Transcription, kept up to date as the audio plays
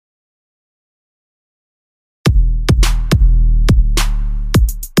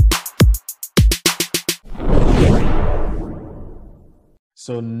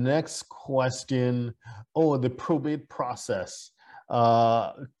So next question. Oh, the probate process.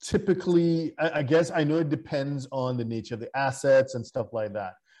 Typically, I guess I know it depends on the nature of the assets and stuff like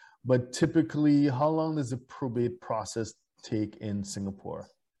that. But typically, how long does the probate process take in Singapore?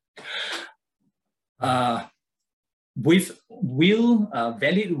 With will,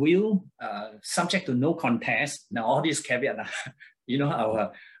 valid will, subject to no contest. Now, all these caveat,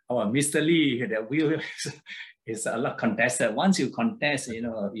 our Mr. Lee, the will is a lot contested. Once you contest,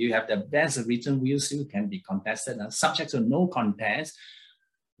 you have the best written wills, you can be contested. Subject to no contest,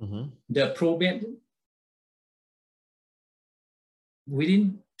 the probate,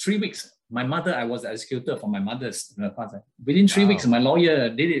 within 3 weeks, my mother, I was the executor for my mother's. Within 3 weeks, my lawyer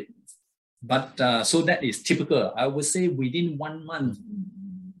did it. But so that is typical. I would say within 1 month.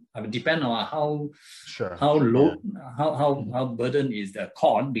 I mean, depend on how burden is the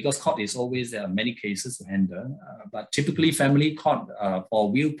court, because court is always many cases to handle. But typically, family court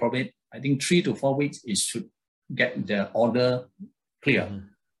for will probate, I think 3 to 4 weeks it should get the order clear.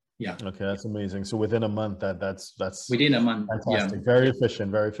 Yeah. Okay, that's amazing. So within a month, that's within a month. Fantastic. Yeah. Very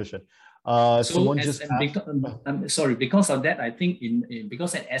efficient. Very efficient. Because of that, I think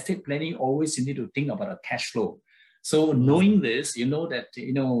because in estate planning, always you need to think about a cash flow. So knowing this, that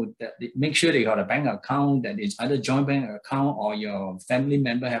make sure they got a bank account that is either joint bank account or your family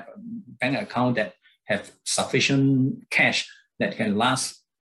member have a bank account that have sufficient cash that can last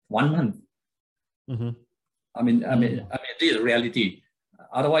 1 month. I mean, this is reality.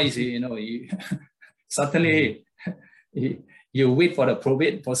 Otherwise, certainly. You wait for the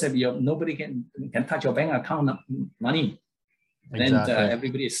probate process, nobody can touch your bank account money. Exactly. Then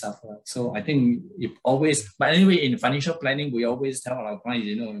everybody is suffer. So I think if always, but anyway, in financial planning, we always tell our clients,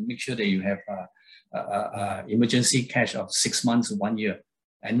 make sure that you have emergency cash of 6 months, 1 year,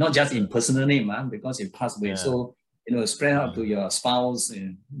 and not just in personal name, because you pass away. Yeah. So spread out to your spouse.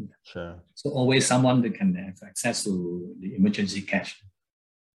 Sure. So always someone that can have access to the emergency cash.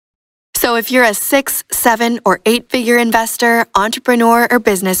 So if you're a 6, 7, or 8-figure investor, entrepreneur, or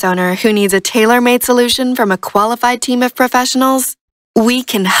business owner who needs a tailor-made solution from a qualified team of professionals, we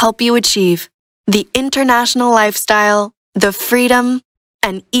can help you achieve the international lifestyle, the freedom,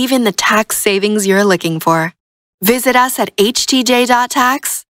 and even the tax savings you're looking for. Visit us at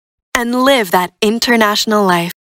htj.tax and live that international life.